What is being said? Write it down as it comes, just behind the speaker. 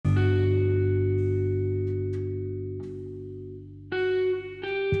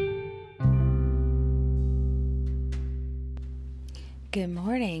Good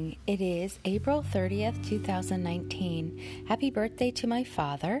morning. It is April 30th, 2019. Happy birthday to my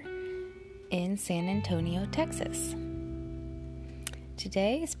father in San Antonio, Texas.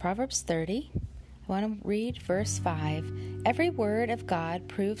 Today is Proverbs 30. I want to read verse 5. Every word of God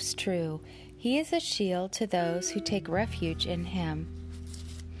proves true. He is a shield to those who take refuge in him.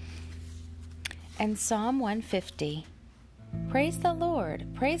 And Psalm 150. Praise the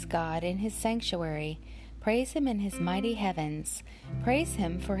Lord. Praise God in his sanctuary. Praise him in his mighty heavens. Praise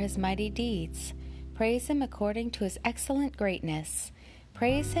him for his mighty deeds. Praise him according to his excellent greatness.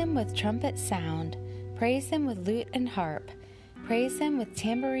 Praise him with trumpet sound. Praise him with lute and harp. Praise him with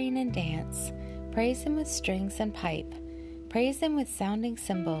tambourine and dance. Praise him with strings and pipe. Praise him with sounding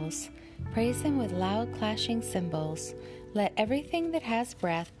cymbals. Praise him with loud clashing cymbals. Let everything that has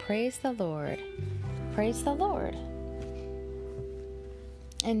breath praise the Lord. Praise the Lord.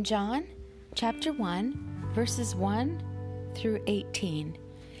 In John chapter 1, verses 1 through 18.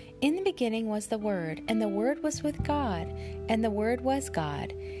 In the beginning was the Word, and the Word was with God, and the Word was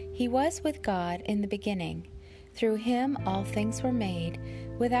God. He was with God in the beginning. Through him all things were made.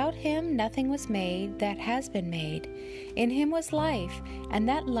 Without him nothing was made that has been made. In him was life, and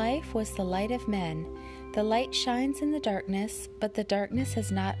that life was the light of men. The light shines in the darkness, but the darkness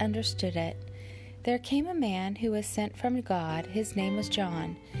has not understood it. There came a man who was sent from God. His name was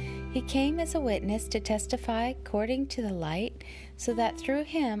John. He came as a witness to testify according to the light, so that through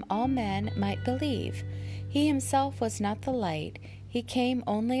him all men might believe. He himself was not the light. He came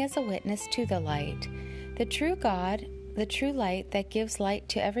only as a witness to the light. The true God, the true light that gives light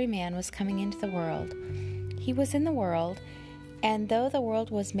to every man, was coming into the world. He was in the world, and though the world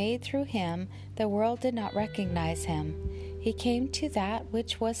was made through him, the world did not recognize him. He came to that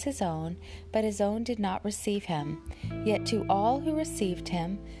which was his own, but his own did not receive him. Yet to all who received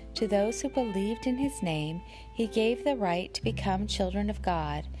him, to those who believed in his name, he gave the right to become children of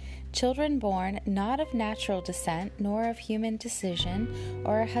God, children born not of natural descent, nor of human decision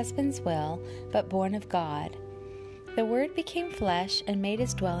or a husband's will, but born of God. The Word became flesh and made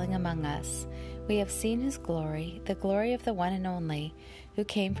his dwelling among us. We have seen his glory, the glory of the one and only, who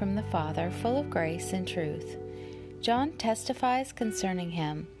came from the Father, full of grace and truth. John testifies concerning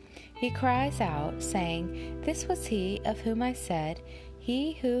him. He cries out, saying, "This was he of whom I said,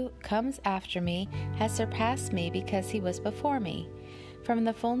 He who comes after me has surpassed me because he was before me." From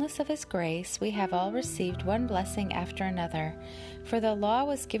the fullness of his grace we have all received one blessing after another. For the law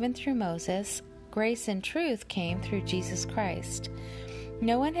was given through Moses, grace and truth came through Jesus Christ.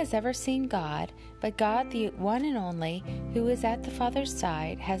 No one has ever seen God, but God, the one and only, who is at the Father's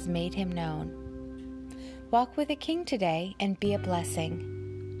side, has made him known. Walk with the King today and be a blessing.